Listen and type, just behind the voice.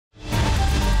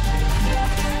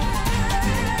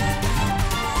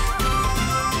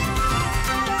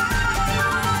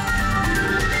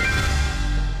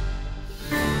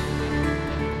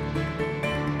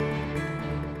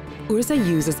URSA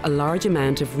uses a large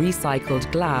amount of recycled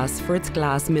glass for its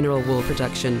glass mineral wool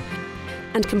production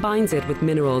and combines it with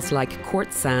minerals like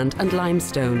quartz sand and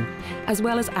limestone, as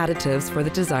well as additives for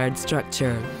the desired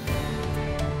structure.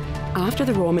 After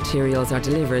the raw materials are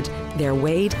delivered, they are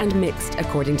weighed and mixed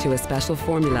according to a special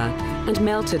formula and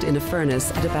melted in a furnace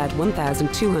at about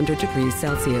 1,200 degrees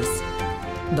Celsius.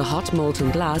 The hot molten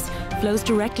glass flows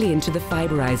directly into the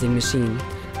fiberizing machine.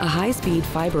 A high-speed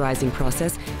fiberizing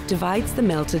process divides the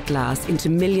melted glass into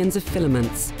millions of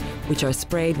filaments, which are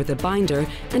sprayed with a binder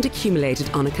and accumulated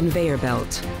on a conveyor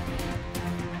belt.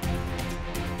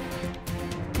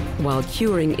 While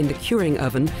curing in the curing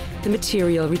oven, the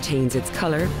material retains its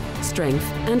color, strength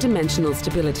and dimensional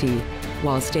stability,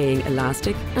 while staying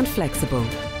elastic and flexible.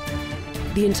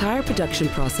 The entire production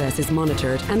process is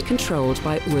monitored and controlled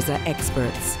by URSA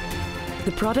experts.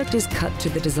 The product is cut to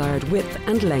the desired width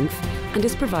and length and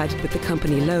is provided with the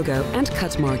company logo and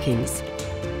cut markings.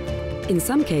 In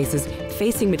some cases,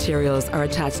 facing materials are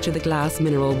attached to the glass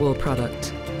mineral wool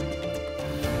product.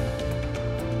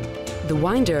 The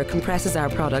winder compresses our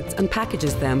products and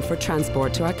packages them for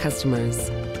transport to our customers.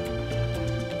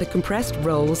 The compressed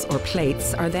rolls or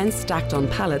plates are then stacked on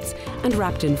pallets and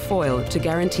wrapped in foil to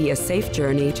guarantee a safe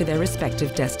journey to their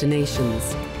respective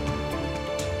destinations.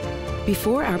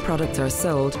 Before our products are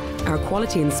sold, our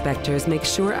quality inspectors make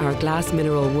sure our glass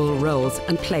mineral wool rolls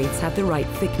and plates have the right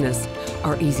thickness,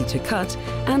 are easy to cut,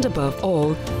 and above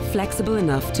all, flexible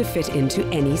enough to fit into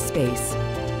any space.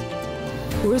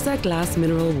 URSA glass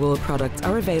mineral wool products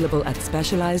are available at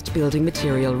specialized building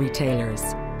material retailers.